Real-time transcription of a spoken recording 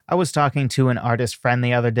I was talking to an artist friend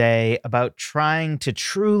the other day about trying to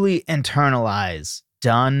truly internalize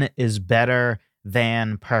done is better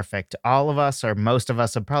than perfect. All of us, or most of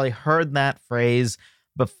us, have probably heard that phrase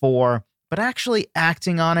before, but actually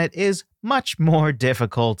acting on it is much more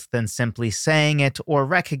difficult than simply saying it or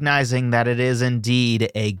recognizing that it is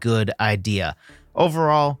indeed a good idea.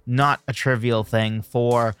 Overall, not a trivial thing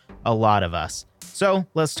for a lot of us. So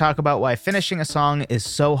let's talk about why finishing a song is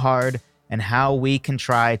so hard and how we can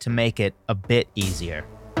try to make it a bit easier.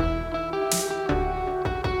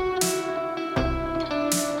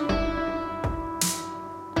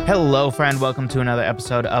 Hello, friend. Welcome to another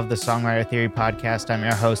episode of the Songwriter Theory Podcast. I'm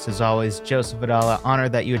your host, as always, Joseph Vidala.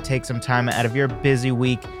 Honored that you would take some time out of your busy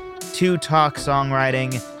week to talk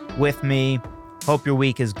songwriting with me. Hope your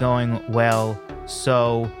week is going well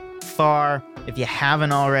so far. If you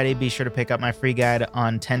haven't already, be sure to pick up my free guide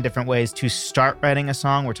on 10 different ways to start writing a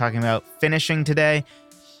song. We're talking about finishing today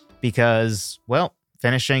because, well,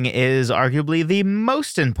 finishing is arguably the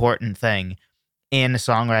most important thing in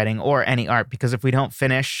songwriting or any art, because if we don't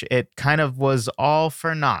finish, it kind of was all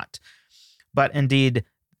for naught. But indeed,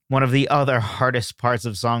 one of the other hardest parts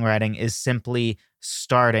of songwriting is simply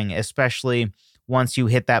starting, especially once you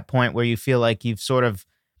hit that point where you feel like you've sort of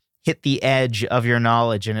hit the edge of your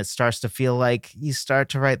knowledge and it starts to feel like you start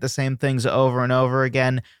to write the same things over and over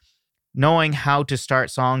again. Knowing how to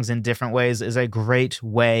start songs in different ways is a great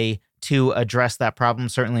way to address that problem.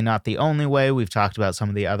 Certainly not the only way. We've talked about some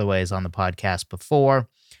of the other ways on the podcast before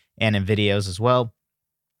and in videos as well.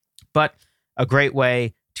 But a great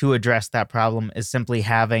way to address that problem is simply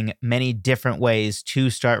having many different ways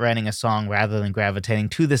to start writing a song rather than gravitating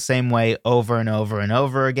to the same way over and over and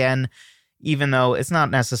over again. Even though it's not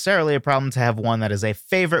necessarily a problem to have one that is a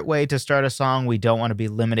favorite way to start a song, we don't want to be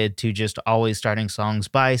limited to just always starting songs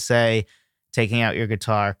by, say, taking out your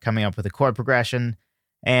guitar, coming up with a chord progression,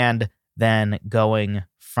 and then going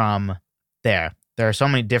from there. There are so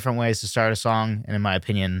many different ways to start a song, and in my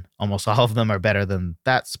opinion, almost all of them are better than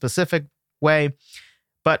that specific way.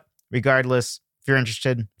 But regardless, if you're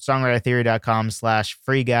interested,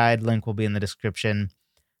 songwritertheory.com/free guide. Link will be in the description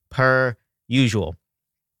per usual.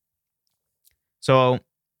 So,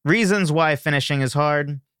 reasons why finishing is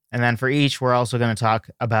hard, and then for each, we're also going to talk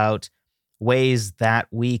about ways that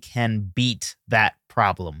we can beat that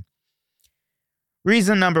problem.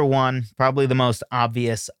 Reason number one, probably the most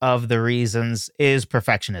obvious of the reasons, is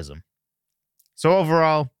perfectionism. So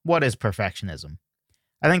overall, what is perfectionism?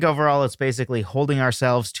 I think overall it's basically holding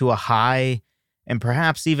ourselves to a high and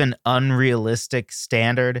perhaps even unrealistic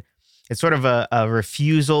standard. It's sort of a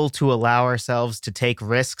refusal to allow ourselves to take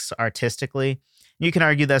risks artistically. You can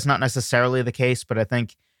argue that's not necessarily the case, but I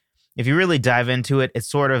think if you really dive into it, it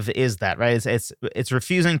sort of is that, right? It's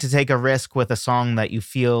refusing to take a risk with a song that you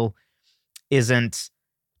feel isn't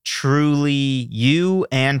truly you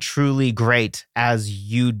and truly great as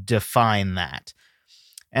you define that.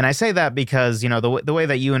 And I say that because, you know, the way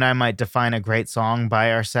that you and I might define a great song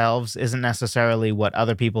by ourselves isn't necessarily what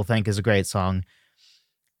other people think is a great song.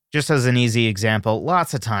 Just as an easy example,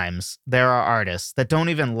 lots of times there are artists that don't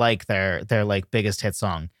even like their like biggest hit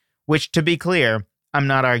song, which, to be clear, I'm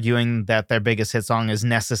not arguing that their biggest hit song is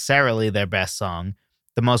necessarily their best song.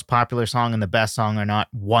 The most popular song and the best song are not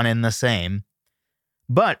one and the same.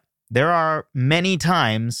 But there are many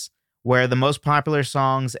times where the most popular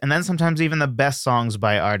songs, and then sometimes even the best songs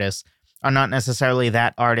by artists, are not necessarily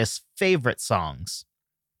that artist's favorite songs.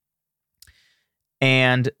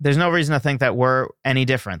 And there's no reason to think that we're any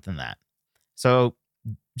different than that. So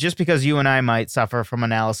just because you and I might suffer from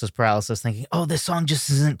analysis paralysis thinking, oh, this song just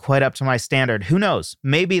isn't quite up to my standard, who knows?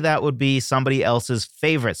 Maybe that would be somebody else's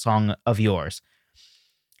favorite song of yours.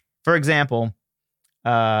 For example,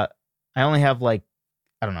 I only have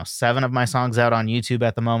 7 of my songs out on YouTube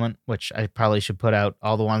at the moment, which I probably should put out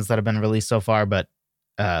all the ones that have been released so far. But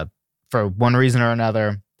for one reason or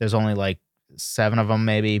another, there's only 7 of them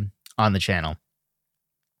maybe on the channel.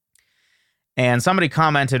 And somebody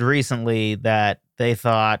commented recently that they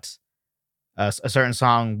thought a certain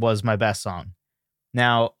song was my best song.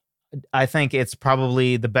 Now, I think it's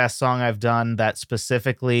probably the best song I've done that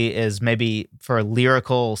specifically is maybe for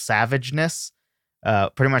lyrical savageness.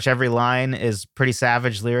 Pretty much every line is pretty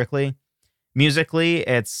savage lyrically. Musically,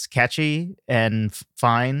 it's catchy and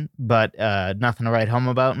fine, but nothing to write home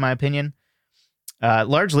about, in my opinion.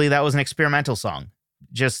 Largely, that was an experimental song.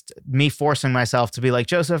 Just me forcing myself to be like,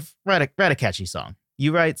 Joseph, write a catchy song.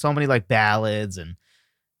 You write so many ballads and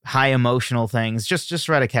high emotional things. Just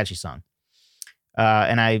write a catchy song.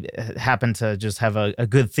 And I happened to just have a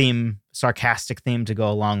good theme, sarcastic theme to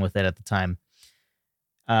go along with it at the time.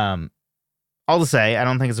 All to say, I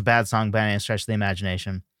don't think it's a bad song by any stretch of the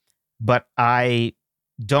imagination. but I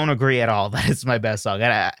don't agree at all that it's my best song.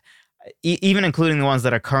 And even including the ones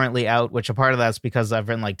that are currently out, which a part of that's because I've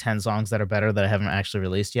written like 10 songs that are better that I haven't actually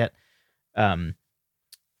released yet.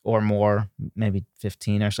 Or more, maybe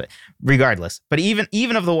 15 or so. Regardless, but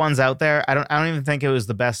even of the ones out there, I don't even think it was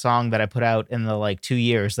the best song that I put out in the like 2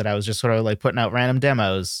 years that I was just sort of like putting out random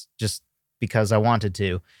demos just because I wanted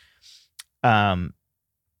to.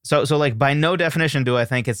 So like by no definition do I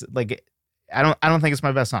think it's like I don't think it's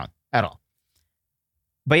my best song at all.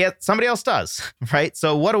 But yet somebody else does, right?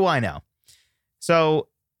 So what do I know? So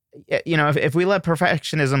if we let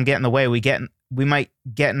perfectionism get in the way, we might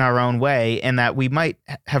get in our own way, and that we might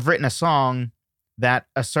have written a song that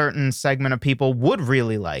a certain segment of people would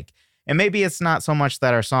really like. And maybe it's not so much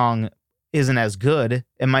that our song isn't as good.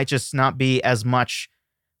 It might just not be as much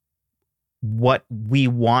what we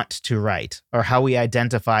want to write or how we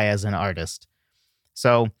identify as an artist.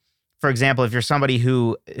 So, for example, if you're somebody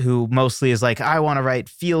who mostly is like, I want to write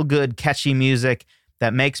feel good, catchy music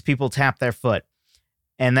that makes people tap their foot,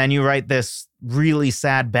 and then you write this really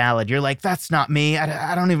sad ballad, you're like, that's not me.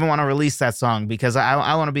 I don't even want to release that song because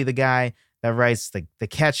I want to be the guy that writes the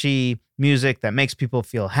catchy music that makes people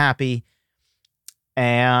feel happy.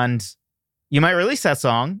 And you might release that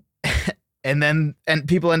song and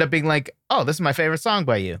people end up being like, oh, this is my favorite song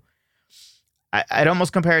by you. I'd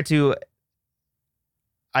almost compare it to,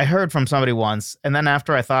 I heard from somebody once, and then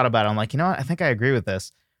after I thought about it, I'm like, you know what? I think I agree with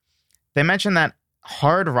this. They mentioned that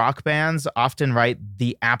hard rock bands often write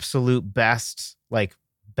the absolute best like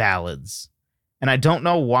ballads, and I don't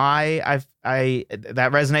know why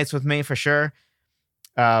that resonates with me for sure.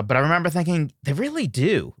 But I remember thinking they really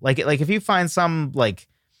do. Like if you find some like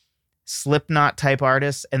Slipknot type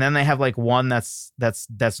artists, and then they have like one that's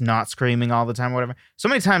not screaming all the time or whatever. So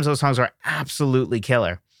many times those songs are absolutely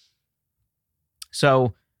killer.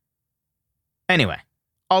 So anyway,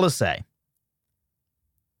 all to say,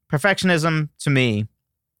 perfectionism, to me,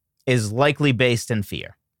 is likely based in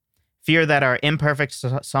fear. Fear that our imperfect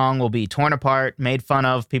song will be torn apart, made fun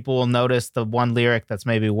of. People will notice the one lyric that's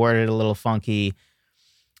maybe worded a little funky,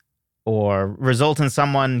 or result in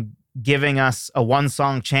someone giving us a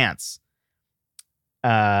one-song chance,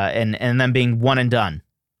 and then being one and done,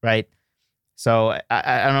 right? So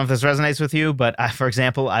I don't know if this resonates with you, but for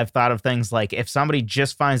example, I've thought of things like, if somebody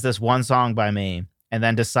just finds this one song by me and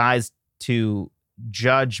then decides to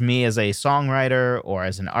judge me as a songwriter or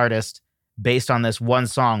as an artist based on this one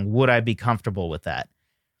song, would I be comfortable with that?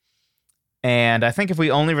 And I think if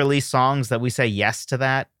we only release songs that we say yes to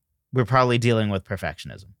that, we're probably dealing with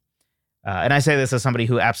perfectionism. And I say this as somebody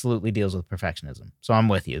who absolutely deals with perfectionism. So I'm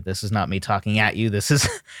with you. This is not me talking at you. This is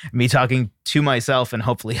me talking to myself and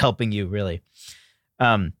hopefully helping you, really.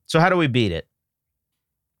 So how do we beat it?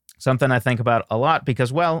 Something I think about a lot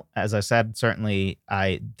because, well, as I said, certainly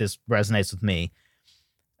this resonates with me.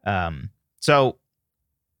 So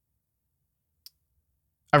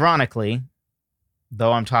ironically,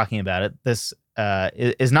 though I'm talking about it, this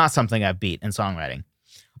is not something I've beat in songwriting.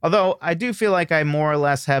 Although I do feel like I more or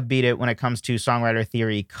less have beat it when it comes to songwriter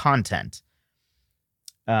theory content,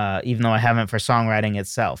 even though I haven't for songwriting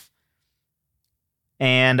itself.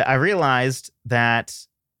 And I realized that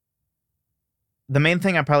the main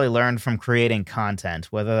thing I probably learned from creating content,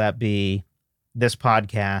 whether that be this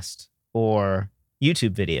podcast or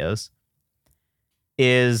YouTube videos,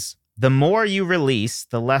 is the more you release,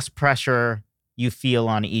 the less pressure you feel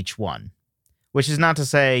on each one. Which is not to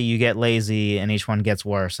say you get lazy and each one gets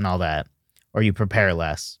worse and all that, or you prepare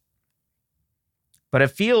less. But it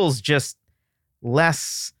feels just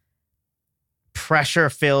less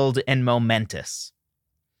pressure-filled and momentous,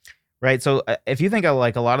 right? So if you think of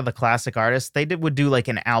like a lot of the classic artists, would do like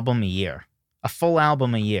an album a year, a full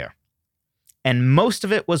album a year. And most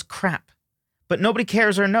of it was crap, but nobody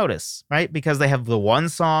cares or notice, right? Because they have the one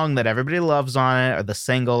song that everybody loves on it, or the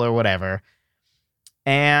single or whatever.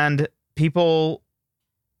 And people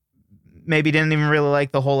maybe didn't even really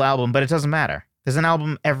like the whole album, but it doesn't matter. There's an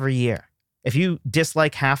album every year. If you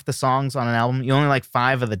dislike half the songs on an album, you only like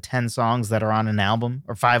 5 of the 10 songs that are on an album,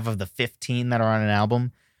 or 5 of the 15 that are on an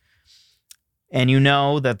album. And you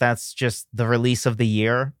know that that's just the release of the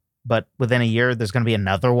year, but within a year, there's going to be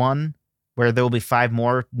another one where there will be 5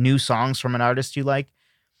 more new songs from an artist you like.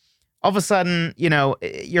 All of a sudden,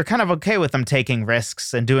 you're kind of okay with them taking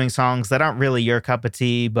risks and doing songs that aren't really your cup of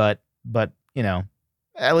tea, but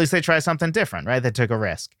at least they try something different, right? They took a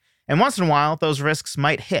risk. And once in a while, those risks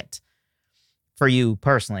might hit for you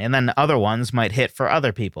personally, and then other ones might hit for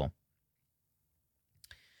other people.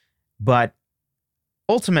 But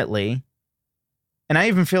ultimately, and I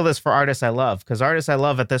even feel this for artists I love, because artists I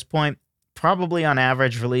love at this point, probably on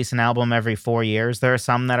average release an album every 4 years. There are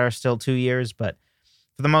some that are still 2 years, but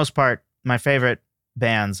for the most part, my favorite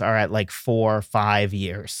bands are at like 4 or 5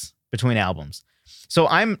 years between albums. So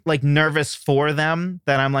I'm like nervous for them,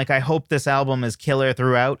 that I'm like, I hope this album is killer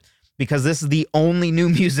throughout, because this is the only new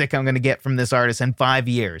music I'm going to get from this artist in 5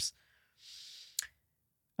 years.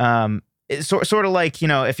 It's sort of like,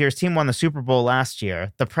 if your team won the Super Bowl last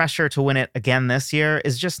year, the pressure to win it again this year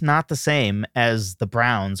is just not the same as the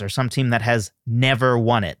Browns or some team that has never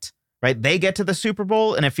won it, right? They get to the Super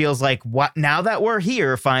Bowl and it feels like, what? Now that we're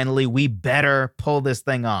here, finally, we better pull this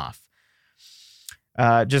thing off.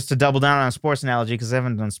 Just to double down on a sports analogy, because I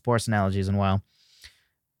haven't done sports analogies in a while.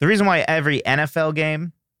 The reason why every NFL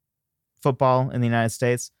game, football in the United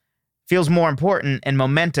States, feels more important and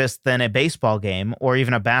momentous than a baseball game or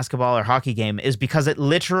even a basketball or hockey game is because it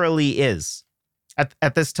literally is.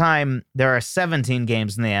 At this time, there are 17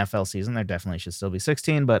 games in the NFL season. There definitely should still be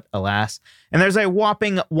 16, but alas. And there's a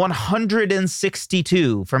whopping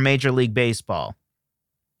 162 for Major League Baseball.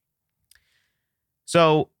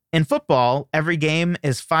 So in football, every game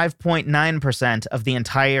is 5.9% of the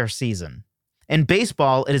entire season. In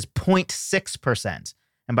baseball, it is 0.6%.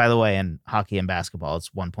 And by the way, in hockey and basketball, it's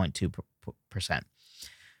 1.2%.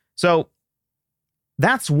 So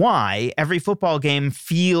that's why every football game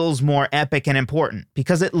feels more epic and important,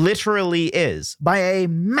 because it literally is by a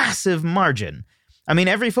massive margin. I mean,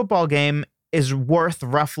 every football game is worth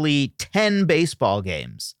roughly 10 baseball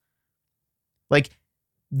games. Like,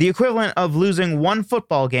 the equivalent of losing one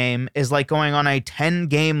football game is like going on a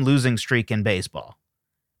 10-game losing streak in baseball.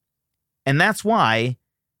 And that's why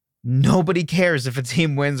nobody cares if a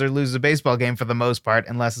team wins or loses a baseball game for the most part,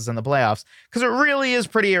 unless it's in the playoffs, because it really is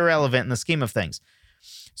pretty irrelevant in the scheme of things.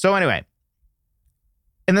 So anyway,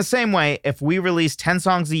 in the same way, if we release 10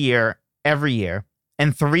 songs a year, every year,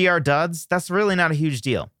 and 3 are duds, that's really not a huge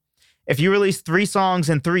deal. If you release 3 songs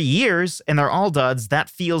in 3 years and they're all duds, that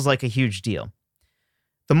feels like a huge deal.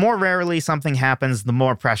 The more rarely something happens, the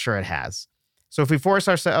more pressure it has. So if we force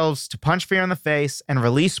ourselves to punch fear in the face and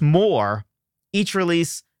release more, each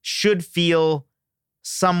release should feel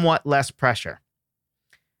somewhat less pressure.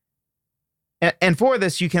 And for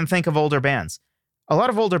this, you can think of older bands. A lot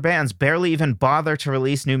of older bands barely even bother to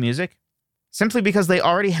release new music, simply because they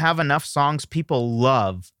already have enough songs people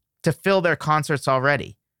love to fill their concerts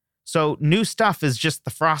already. So new stuff is just the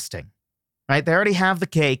frosting, right? They already have the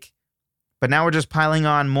cake, but now we're just piling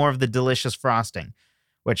on more of the delicious frosting,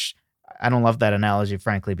 which I don't love that analogy,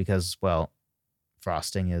 frankly, because, well,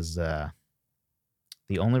 frosting is the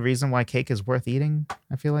only reason why cake is worth eating.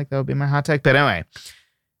 I feel like that would be my hot take. But anyway,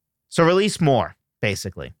 so release more,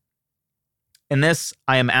 basically. In this,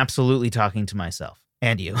 I am absolutely talking to myself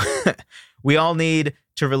and you. We all need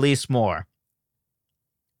to release more,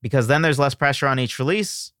 because then there's less pressure on each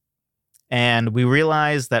release. And we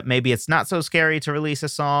realize that maybe it's not so scary to release a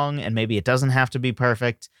song, and maybe it doesn't have to be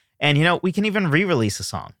perfect. And, we can even re-release a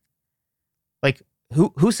song. Like,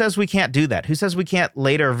 who says we can't do that? Who says we can't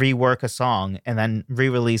later rework a song and then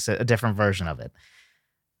re-release a different version of it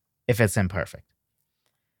if it's imperfect?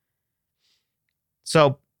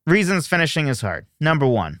 So, reasons finishing is hard. Number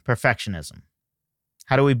 1, perfectionism.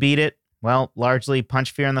 How do we beat it? Well, largely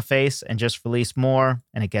punch fear in the face and just release more,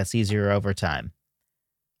 and it gets easier over time.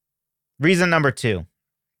 Reason number 2,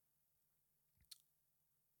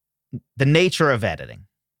 the nature of editing.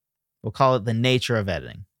 We'll call it the nature of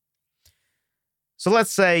editing. So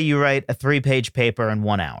let's say you write a 3-page paper in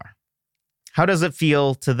 1 hour. How does it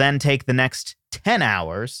feel to then take the next 10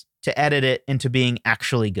 hours to edit it into being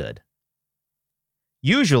actually good?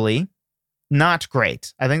 Usually, not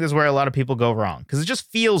great. I think this is where a lot of people go wrong, because it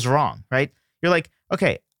just feels wrong, right? You're like,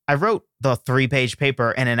 okay, I wrote the 3-page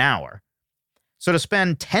paper in an hour. So to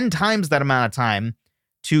spend 10 times that amount of time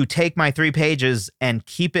to take my 3 pages and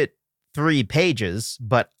keep it 3 pages,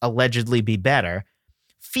 but allegedly be better,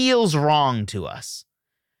 feels wrong to us.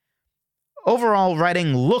 Overall,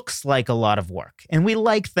 writing looks like a lot of work, and we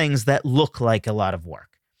like things that look like a lot of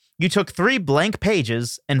work. You took 3 blank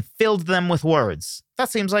pages and filled them with words. That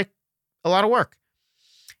seems like a lot of work.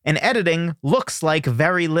 And editing looks like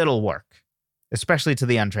very little work, especially to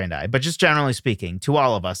the untrained eye. But just generally speaking, to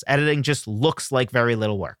all of us, editing just looks like very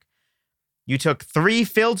little work. You took 3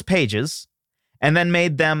 filled pages and then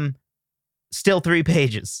made them still 3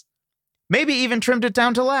 pages. Maybe even trimmed it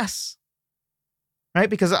down to less, right?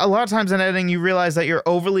 Because a lot of times in editing, you realize that you're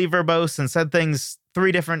overly verbose and said things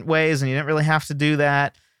 3 different ways, and you didn't really have to do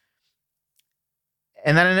that.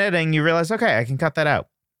 And then in editing, you realize, okay, I can cut that out.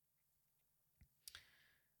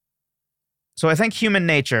 So I think human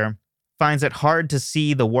nature finds it hard to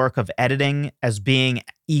see the work of editing as being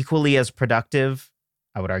equally as productive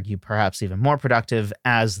I would argue perhaps even more productive,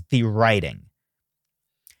 as the writing.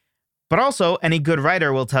 But also, any good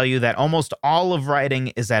writer will tell you that almost all of writing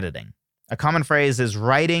is editing. A common phrase is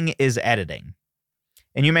writing is editing.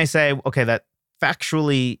 And you may say, okay, that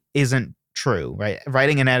factually isn't true, right?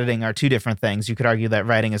 Writing and editing are two different things. You could argue that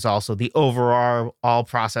writing is also the overall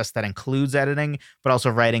process that includes editing, but also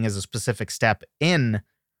writing is a specific step in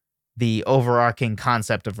the overarching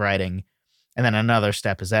concept of writing, and then another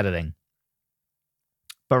step is editing.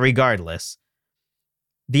 But regardless,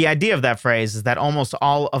 the idea of that phrase is that almost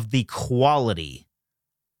all of the quality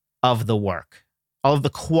of the work, all of the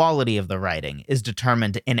quality of the writing is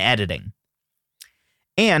determined in editing.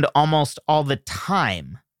 And almost all the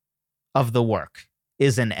time of the work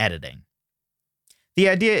is in editing. The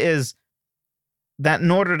idea is that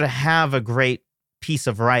in order to have a great piece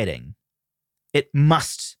of writing, it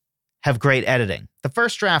must have great editing. The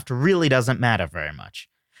first draft really doesn't matter very much,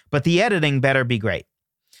 but the editing better be great.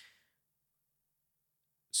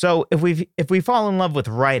 So if we fall in love with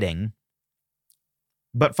writing,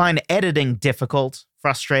 but find editing difficult,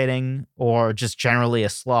 frustrating, or just generally a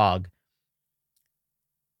slog,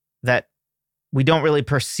 that we don't really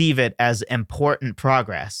perceive it as important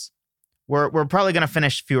progress, we're probably going to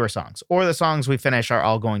finish fewer songs, or the songs we finish are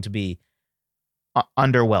all going to be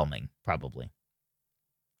underwhelming, probably.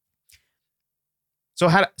 So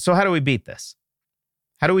how do we beat this?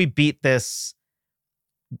 How do we beat this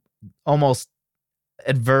almost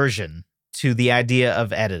aversion to the idea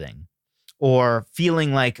of editing, or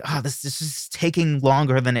feeling like, oh, this is taking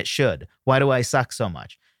longer than it should? Why do I suck so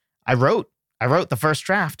much? I wrote the first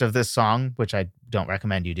draft of this song, which I don't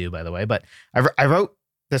recommend you do, by the way, but I wrote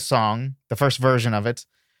this song, the first version of it,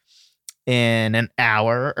 in an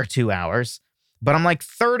hour or 2 hours, but I'm like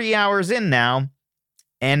 30 hours in now,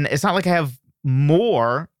 and it's not like I have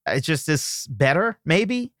more. It's just this better,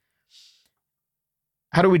 maybe.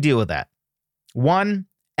 How do we deal with that? One,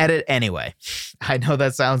 edit anyway. I know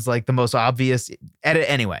that sounds like the most obvious. Edit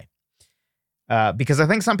anyway. Because I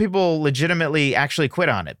think some people legitimately actually quit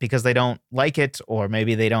on it because they don't like it, or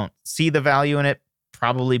maybe they don't see the value in it,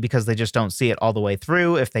 probably because they just don't see it all the way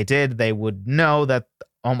through. If they did, they would know that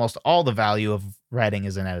almost all the value of writing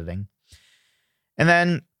is in editing. And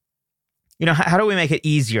then, how do we make it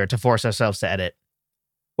easier to force ourselves to edit?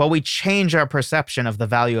 Well, we change our perception of the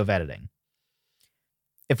value of editing.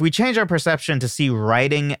 If we change our perception to see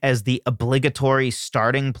writing as the obligatory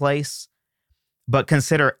starting place, but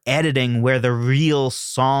consider editing where the real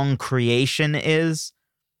song creation is,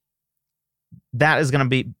 that is going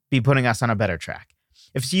to be putting us on a better track.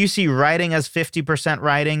 If you see writing as 50%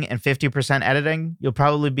 writing and 50% editing, you'll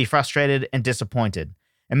probably be frustrated and disappointed,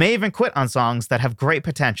 and may even quit on songs that have great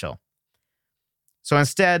potential. So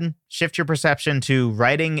instead, shift your perception to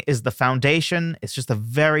writing is the foundation. It's just the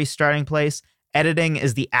very starting place. Editing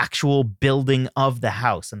is the actual building of the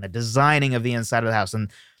house and the designing of the inside of the house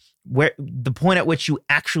and where the point at which you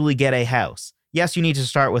actually get a house. Yes, you need to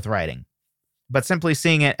start with writing, but simply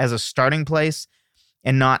seeing it as a starting place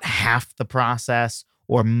and not half the process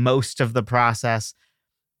or most of the process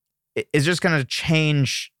is just going to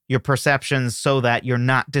change your perceptions so that you're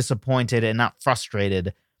not disappointed and not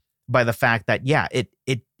frustrated by the fact that, yeah,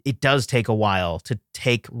 it does take a while to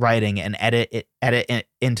take writing and edit it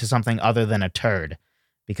into something other than a turd,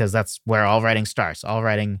 because that's where all writing starts. All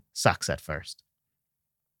writing sucks at first.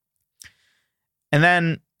 And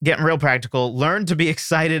then, getting real practical, learn to be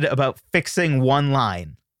excited about fixing one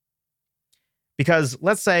line. Because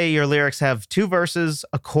let's say your lyrics have 2 verses,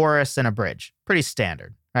 a chorus, and a bridge. Pretty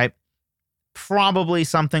standard, right? Probably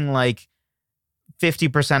something like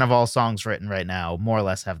 50% of all songs written right now more or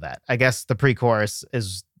less have that. I guess the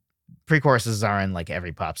pre-choruses are in like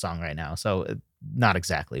every pop song right now, so not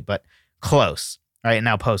exactly, but close. Right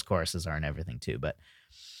now, post-choruses are in everything too. But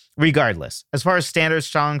regardless, as far as standard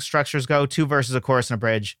song structures go, 2 verses, a chorus, and a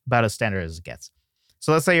bridge, about as standard as it gets.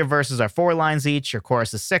 So let's say your verses are 4 lines each, your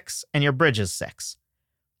chorus is 6, and your bridge is 6.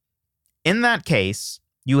 In that case,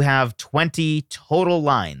 you have 20 total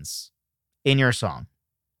lines in your song.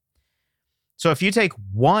 So if you take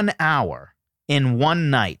 1 hour in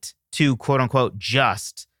one night to, quote unquote,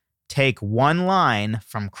 just take one line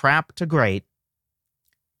from crap to great,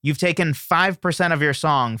 you've taken 5% of your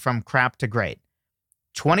song from crap to great.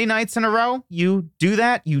 20 nights in a row, you do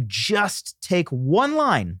that, you just take one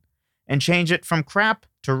line and change it from crap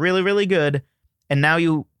to really, really good, and now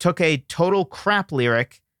you took a total crap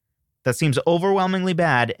lyric that seems overwhelmingly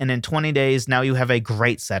bad, and in 20 days, now you have a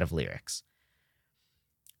great set of lyrics.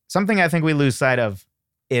 Something I think we lose sight of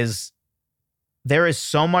is there is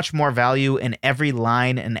so much more value in every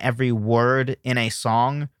line and every word in a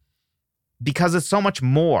song because it's so much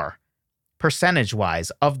more.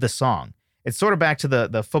 percentage-wise of the song. It's sort of back to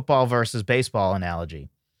the football versus baseball analogy.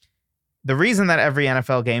 The reason that every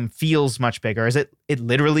NFL game feels much bigger is it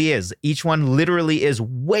literally is. Each one literally is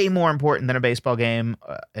way more important than a baseball game,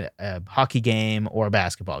 a hockey game, or a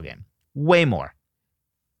basketball game. Way more.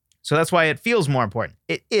 So that's why it feels more important.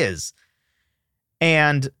 It is.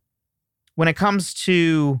 And when it comes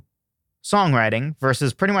to songwriting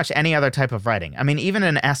versus pretty much any other type of writing, I mean, even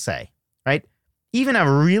an essay, right? Even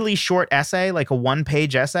a really short essay, like a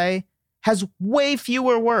one-page essay, has way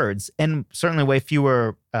fewer words and certainly way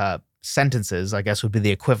fewer sentences, I guess would be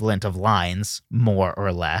the equivalent of lines, more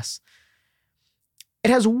or less.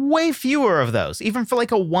 It has way fewer of those, even for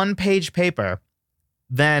like a one-page paper,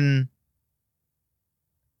 than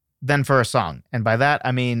for a song. And by that,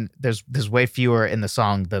 I mean there's way fewer in the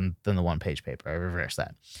song than the one-page paper. I reverse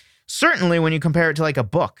that. Certainly when you compare it to like a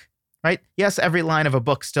book, right? Yes, every line of a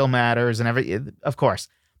book still matters and of course,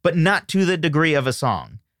 but not to the degree of a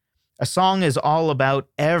song. A song is all about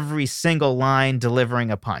every single line delivering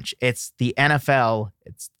a punch. It's the NFL,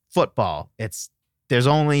 it's football. There's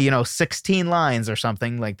only, 16 lines or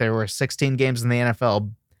something. Like there were 16 games in the NFL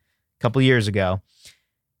a couple years ago.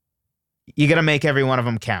 You got to make every one of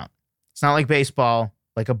them count. It's not like baseball,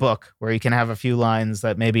 like a book where you can have a few lines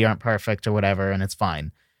that maybe aren't perfect or whatever, and it's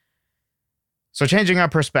fine. So changing our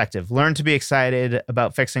perspective, learn to be excited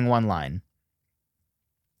about fixing one line.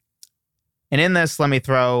 And in this, let me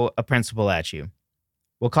throw a principle at you.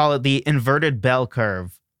 We'll call it the inverted bell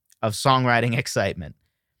curve of songwriting excitement.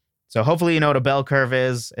 So hopefully you know what a bell curve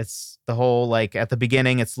is. It's the whole, like, at the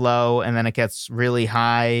beginning it's low, and then it gets really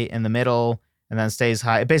high in the middle, and then stays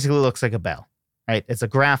high. It basically looks like a bell, right? It's a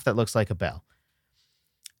graph that looks like a bell.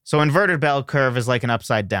 So inverted bell curve is like an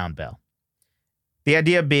upside down bell. The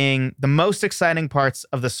idea being the most exciting parts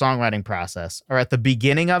of the songwriting process are at the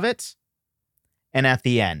beginning of it and at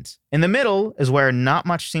the end. In the middle is where not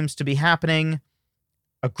much seems to be happening.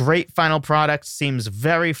 A great final product seems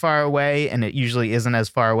very far away, and it usually isn't as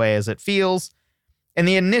far away as it feels. And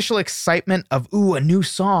the initial excitement of, ooh, a new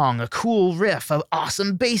song, a cool riff, an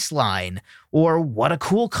awesome bass line, or what a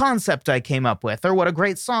cool concept I came up with, or what a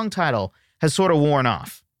great song title, has sort of worn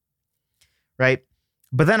off, right?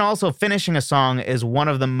 But then also finishing a song is one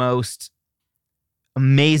of the most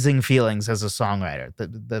amazing feelings as a songwriter.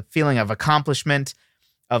 The feeling of accomplishment,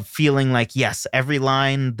 of feeling like, yes, every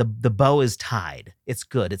line, the bow is tied. It's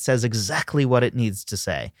good. It says exactly what it needs to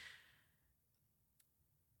say.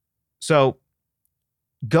 So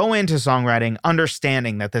go into songwriting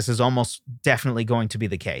understanding that this is almost definitely going to be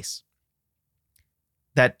the case.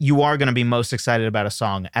 That you are going to be most excited about a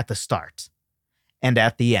song at the start and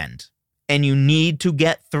at the end. And you need to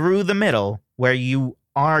get through the middle where you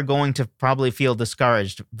are going to probably feel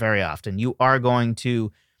discouraged very often. You are going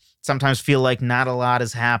to sometimes feel like not a lot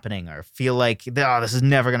is happening or feel like, oh, this is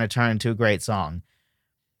never going to turn into a great song.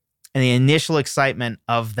 And the initial excitement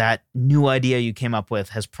of that new idea you came up with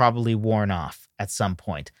has probably worn off at some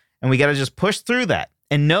point. And we got to just push through that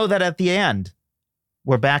and know that at the end,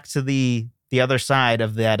 we're back to the other side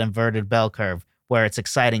of that inverted bell curve where it's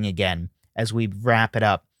exciting again as we wrap it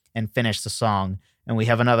up and finish the song. And we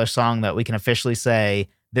have another song that we can officially say,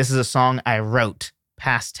 this is a song I wrote,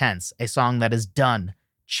 past tense, a song that is done,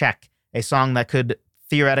 check. A song that could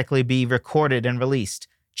theoretically be recorded and released,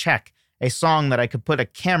 check. A song that I could put a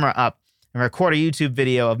camera up and record a YouTube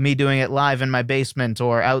video of me doing it live in my basement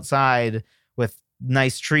or outside with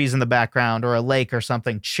nice trees in the background or a lake or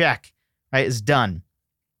something, check, right? It's done.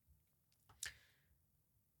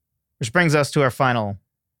 Which brings us to our final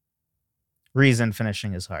reason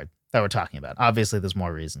finishing is hard that we're talking about. Obviously, there's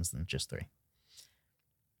more reasons than just three.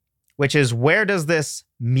 Which is, where does this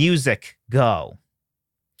music go?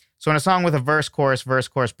 So in a song with a verse, chorus,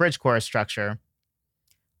 bridge, chorus structure,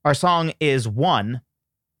 our song is one,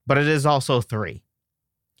 but it is also three.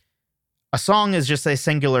 A song is just a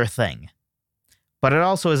singular thing, but it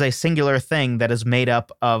also is a singular thing that is made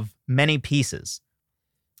up of many pieces.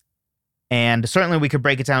 And certainly we could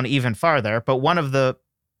break it down even farther, but one of the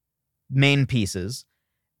main pieces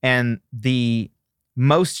and the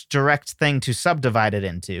most direct thing to subdivide it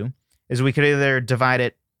into is we could either divide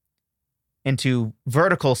it into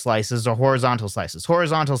vertical slices or horizontal slices.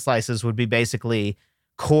 Horizontal slices would be basically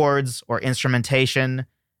chords or instrumentation,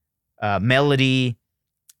 melody,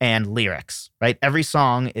 and lyrics, right? Every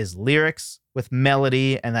song is lyrics with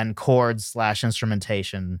melody and then chords /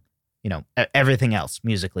 instrumentation, everything else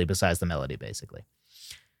musically besides the melody, basically.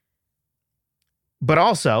 But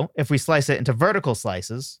also, if we slice it into vertical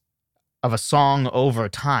slices of a song over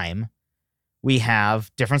time, we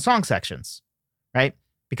have different song sections, right?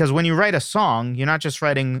 Because when you write a song, you're not just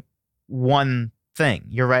writing one thing.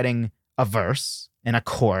 You're writing a verse and a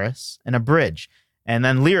chorus and a bridge. And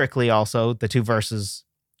then lyrically also, the two verses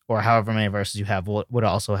or however many verses you have would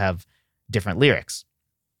also have different lyrics.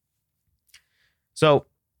 So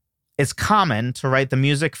it's common to write the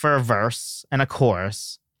music for a verse and a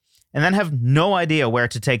chorus and then have no idea where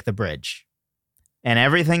to take the bridge. And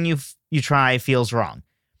everything you try feels wrong.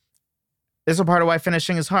 This is a part of why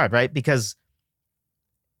finishing is hard, right? Because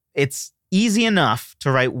it's easy enough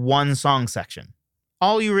to write one song section.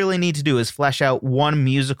 All you really need to do is flesh out one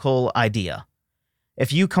musical idea.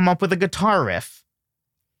 If you come up with a guitar riff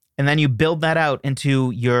and then you build that out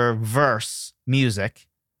into your verse music,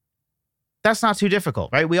 that's not too difficult,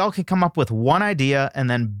 right? We all can come up with one idea and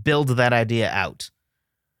then build that idea out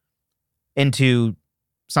into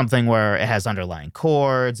something where it has underlying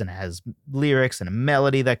chords and it has lyrics and a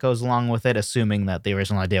melody that goes along with it, assuming that the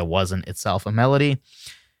original idea wasn't itself a melody.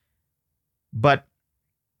 But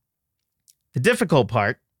the difficult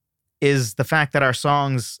part is the fact that our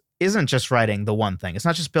songs isn't just writing the one thing. It's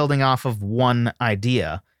not just building off of one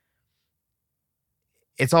idea.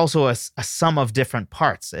 It's also a sum of different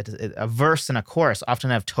parts. A verse and a chorus often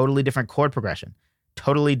have totally different chord progression,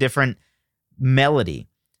 totally different melody.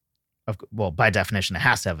 Well, by definition, it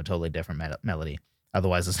has to have a totally different melody.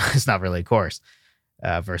 Otherwise, it's not really a chorus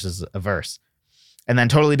versus a verse. And then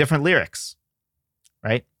totally different lyrics,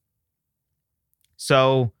 right?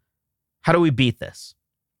 So how do we beat this?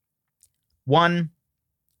 One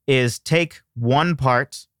is take one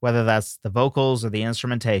part, whether that's the vocals or the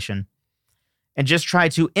instrumentation, and just try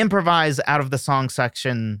to improvise out of the song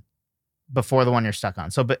section before the one you're stuck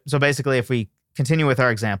on. So basically, if we continue with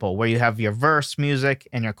our example where you have your verse music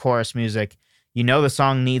and your chorus music, you know the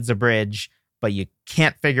song needs a bridge, but you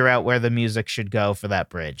can't figure out where the music should go for that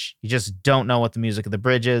bridge. You just don't know what the music of the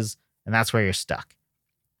bridge is, and that's where you're stuck.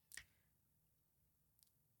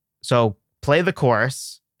 So play the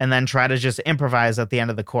chorus and then try to just improvise at the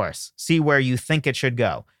end of the chorus. See where you think it should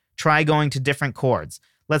go. Try going to different chords.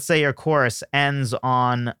 Let's say your chorus ends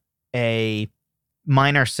on a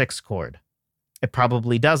minor 6 chord. It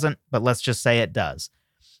probably doesn't, but let's just say it does.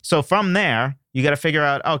 So from there, you got to figure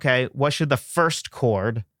out, okay, what should the first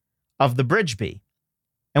chord of the bridge be?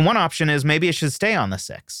 And one option is maybe it should stay on the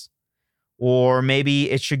 6. Or maybe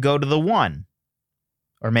it should go to the 1.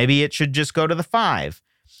 Or maybe it should just go to the 5.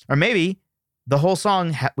 Or maybe the whole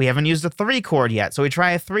song, we haven't used a 3 chord yet, so we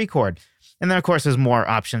try a 3 chord. And then, of course, there's more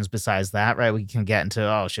options besides that, right? We can get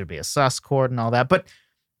into, should it be a sus chord and all that. But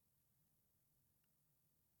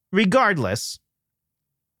regardless,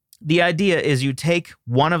 the idea is you take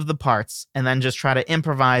one of the parts and then just try to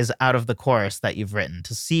improvise out of the chorus that you've written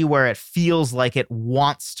to see where it feels like it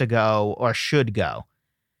wants to go or should go.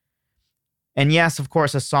 And yes, of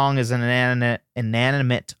course, a song is an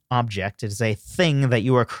inanimate object. It is a thing that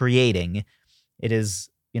you are creating. It is,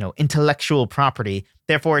 intellectual property.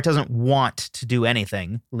 Therefore, it doesn't want to do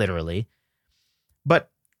anything, literally. But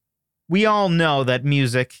we all know that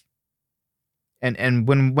music, and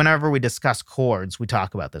whenever we discuss chords, we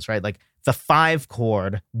talk about this, right? Like the 5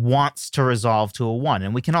 chord wants to resolve to a 1,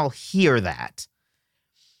 and we can all hear that.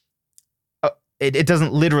 It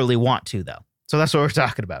doesn't literally want to, though. So that's what we're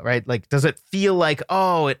talking about, right? Like, does it feel like,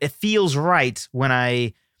 it feels right when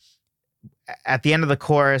at the end of the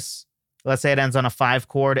chorus, let's say it ends on a 5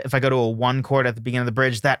 chord. If I go to a 1 chord at the beginning of the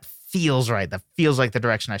bridge, that feels right. That feels like the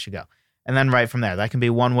direction I should go. And then right from there, that can be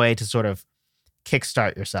one way to sort of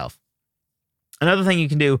kickstart yourself. Another thing you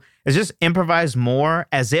can do is just improvise more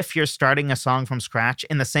as if you're starting a song from scratch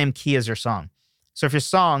in the same key as your song. So if your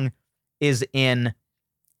song is in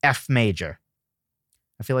F major,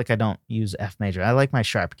 I feel like I don't use F major. I like my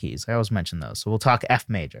sharp keys. I always mention those. So we'll talk F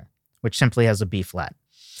major, which simply has a B flat.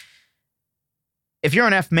 If you're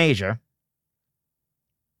in F major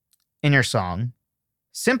in your song,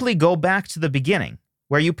 simply go back to the beginning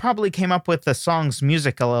where you probably came up with the song's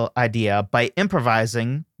musical idea by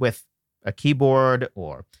improvising with a keyboard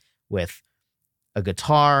or with a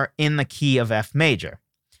guitar in the key of F major.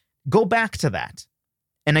 Go back to that.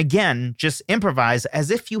 And again, just improvise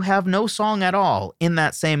as if you have no song at all in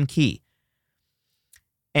that same key.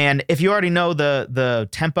 And if you already know the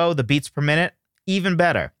tempo, the beats per minute, even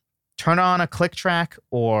better. Turn on a click track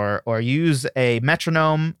or use a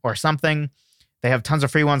metronome or something. They have tons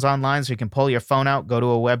of free ones online, so you can pull your phone out, go to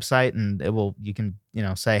a website, and you can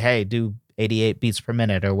say, hey, do 88 beats per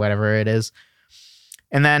minute or whatever it is.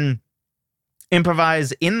 And then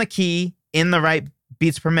improvise in the key, in the right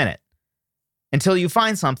beats per minute until you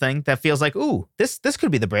find something that feels like, ooh, this could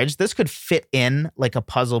be the bridge. This could fit in like a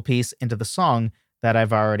puzzle piece into the song that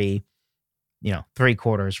I've already,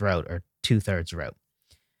 3/4 wrote or 2/3 wrote.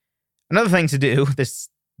 Another thing to do, this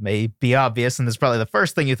may be obvious, and this is probably the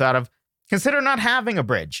first thing you thought of, consider not having a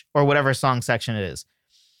bridge or whatever song section it is.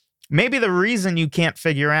 Maybe the reason you can't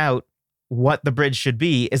figure out what the bridge should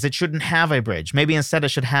be is it shouldn't have a bridge. Maybe instead it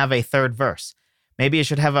should have a third verse. Maybe it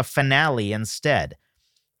should have a finale instead.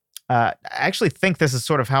 I actually think this is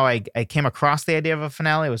sort of how I came across the idea of a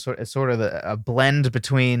finale. It was sort of a blend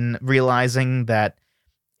between realizing that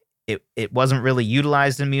it wasn't really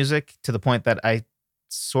utilized in music to the point that I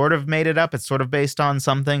sort of made it up. It's sort of based on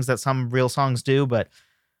some things that some real songs do, but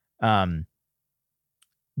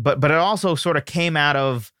it also sort of came out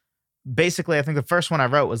of, basically, I think the first one I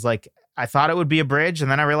wrote was like, I thought it would be a bridge,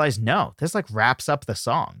 and then I realized, no, this like wraps up the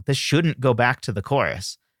song. This shouldn't go back to the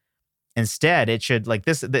chorus. Instead, it should, like,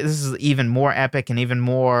 this is even more epic and even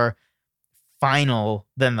more final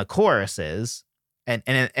than the chorus is, and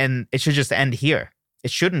it should just end here.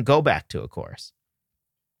 It shouldn't go back to a chorus.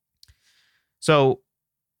 So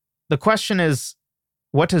the question is,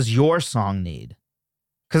 what does your song need?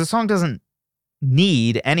 Because a song doesn't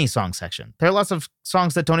need any song section. There are lots of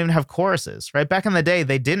songs that don't even have choruses, right? Back in the day,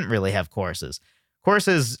 they didn't really have choruses.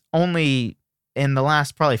 Choruses only in the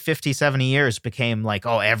last probably 50, 70 years became like,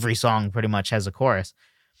 oh, every song pretty much has a chorus.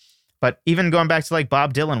 But even going back to like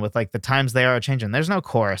Bob Dylan with like The Times They Are Changing, there's no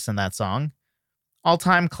chorus in that song.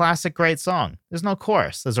 All-time classic, great song. There's no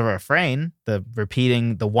chorus. There's a refrain, the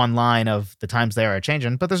repeating the one line of The Times They Are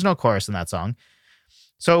Changing, but there's no chorus in that song.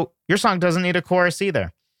 So your song doesn't need a chorus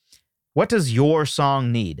either. What does your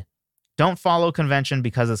song need? Don't follow convention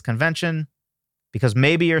because it's convention, because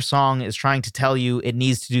maybe your song is trying to tell you it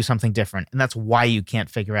needs to do something different, and that's why you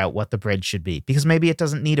can't figure out what the bridge should be, because maybe it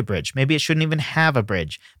doesn't need a bridge. Maybe it shouldn't even have a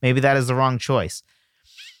bridge. Maybe that is the wrong choice.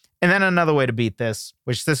 And then another way to beat this,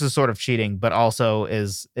 which this is sort of cheating, but also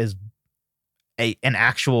is an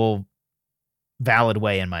actual valid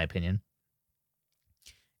way, in my opinion,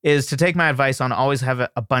 is to take my advice on always have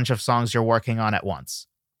a bunch of songs you're working on at once.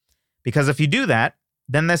 Because if you do that,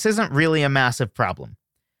 then this isn't really a massive problem.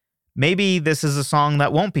 Maybe this is a song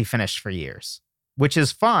that won't be finished for years, which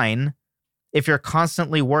is fine if you're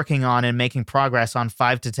constantly working on and making progress on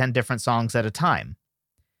 5 to 10 different songs at a time.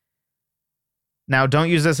 Now, don't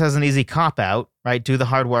use this as an easy cop-out, right? Do the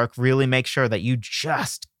hard work. Really make sure that you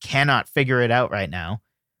just cannot figure it out right now.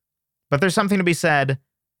 But there's something to be said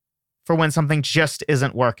for when something just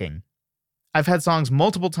isn't working. I've had songs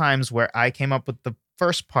multiple times where I came up with the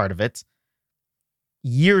first part of it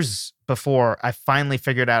years before I finally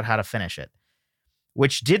figured out how to finish it,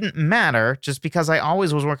 which didn't matter just because I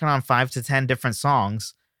always was working on 5 to 10 different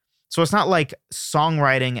songs. So it's not like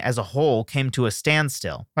songwriting as a whole came to a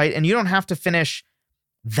standstill, right? And you don't have to finish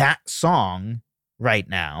that song right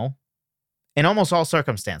now in almost all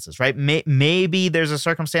circumstances, right? Maybe there's a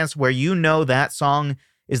circumstance where you know that song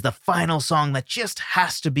is the final song that just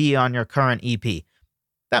has to be on your current EP.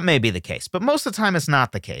 That may be the case, but most of the time it's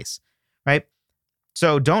not the case, right?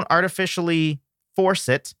 So don't artificially force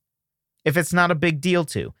it if it's not a big deal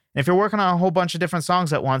to. And if you're working on a whole bunch of different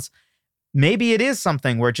songs at once, maybe it is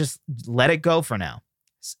something where just let it go for now.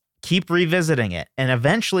 Keep revisiting it. And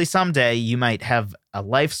eventually someday you might have a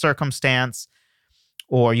life circumstance,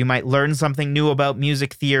 or you might learn something new about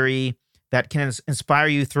music theory that can inspire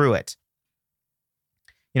you through it.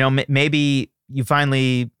 You know, maybe you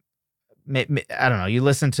finally, I don't know, you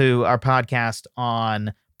listen to our podcast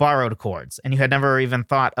on borrowed chords and you had never even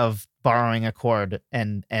thought of borrowing a chord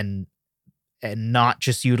and not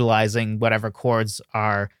just utilizing whatever chords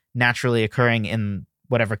are naturally occurring in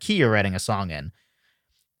whatever key you're writing a song in.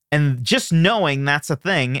 And just knowing that's a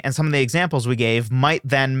thing, and some of the examples we gave might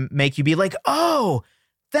then make you be like, oh,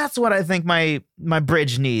 that's what I think my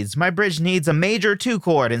bridge needs. My bridge needs a major 2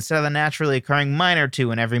 chord instead of the naturally occurring minor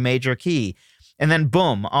 2 in every major key. And then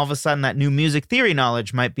boom, all of a sudden that new music theory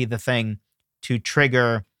knowledge might be the thing to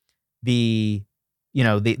trigger the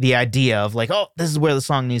idea of like, oh, this is where the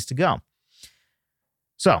song needs to go.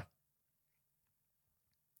 So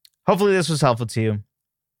hopefully this was helpful to you.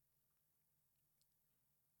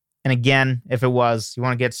 And again, if it was, you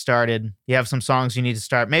want to get started, you have some songs you need to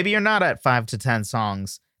start. Maybe you're not at 5 to 10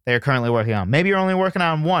 songs that you're currently working on. Maybe you're only working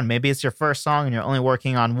on 1. Maybe it's your first song and you're only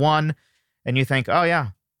working on 1. And you think, oh yeah,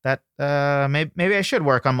 that maybe I should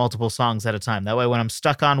work on multiple songs at a time. That way when I'm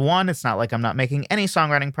stuck on 1, it's not like I'm not making any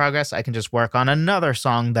songwriting progress. I can just work on another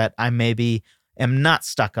song that I maybe am not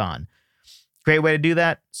stuck on. Great way to do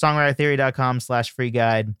that, songwritertheory.com/free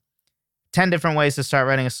guide. 10 different ways to start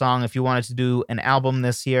writing a song. If you wanted to do an album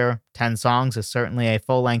this year, 10 songs is certainly a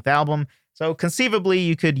full-length album. So conceivably,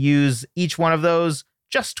 you could use each one of those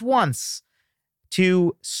just once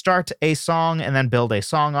to start a song and then build a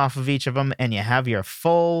song off of each of them, and you have your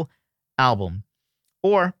full album.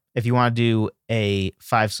 Or If you want to do a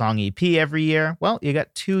 5-song EP every year, well, you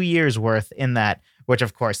got 2 years worth in that, which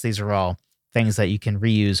of course, these are all things that you can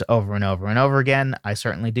reuse over and over and over again. I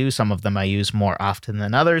certainly do. Some of them I use more often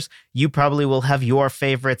than others. You probably will have your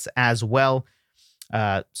favorites as well.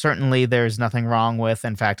 Certainly there's nothing wrong with,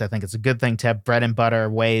 in fact, I think it's a good thing to have bread and butter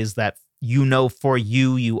ways that for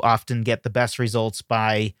you often get the best results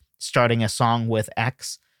by starting a song with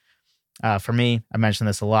X. For me, I mention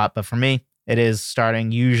this a lot, but for me, it is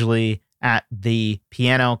starting usually at the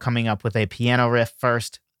piano, coming up with a piano riff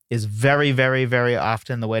first is very, very, very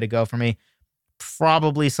often the way to go for me.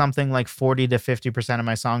 Probably something like 40 to 50% of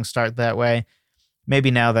my songs start that way. Maybe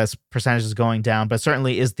now that percentage is going down, but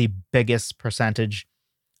certainly is the biggest percentage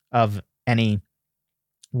of any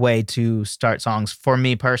way to start songs for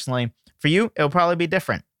me personally. For you, it'll probably be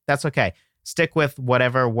different. That's okay. Stick with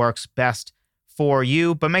whatever works best for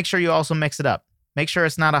you, but make sure you also mix it up. Make sure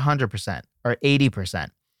it's not 100% or 80%.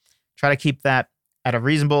 Try to keep that at a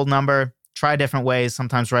reasonable number. Try different ways.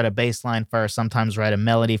 Sometimes write a bass line first. Sometimes write a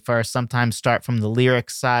melody first. Sometimes start from the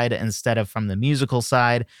lyrics side instead of from the musical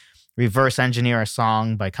side. Reverse engineer a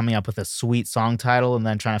song by coming up with a sweet song title and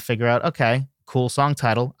then trying to figure out, okay, cool song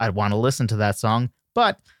title. I'd want to listen to that song,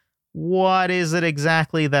 but what is it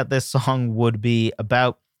exactly that this song would be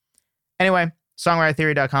about? Anyway,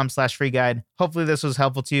 songwritertheory.com/free guide. Hopefully this was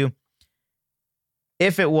helpful to you.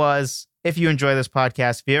 If it was, if you enjoy this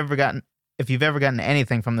podcast, if you've ever gotten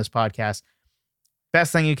anything from this podcast,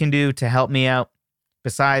 best thing you can do to help me out,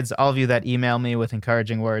 besides all of you that email me with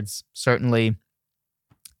encouraging words, certainly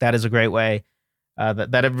that is a great way.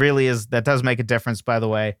 That it really is. That does make a difference, by the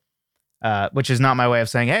way, which is not my way of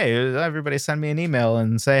saying, hey, everybody send me an email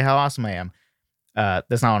and say how awesome I am.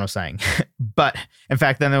 That's not what I'm saying. But in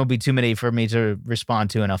fact, then there will be too many for me to respond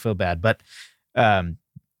to and I'll feel bad. But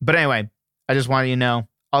anyway, I just wanted you to know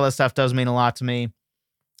all that stuff does mean a lot to me.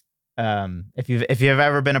 If you've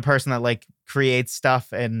ever been a person that like creates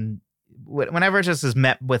stuff and whenever it just is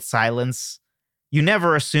met with silence, you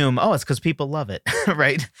never assume, oh, it's because people love it,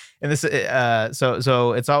 right? And this,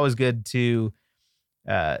 so it's always good to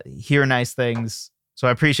hear nice things. So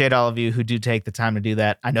I appreciate all of you who do take the time to do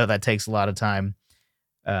that. I know that takes a lot of time,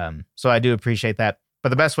 so I do appreciate that. But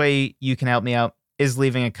the best way you can help me out is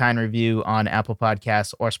leaving a kind review on Apple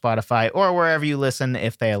Podcasts or Spotify or wherever you listen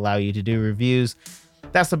if they allow you to do reviews.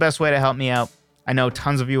 That's the best way to help me out. I know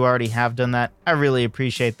tons of you already have done that. I really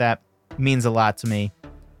appreciate that. It means a lot to me.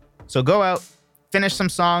 So go out, finish some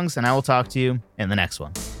songs, and I will talk to you in the next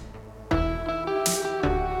one.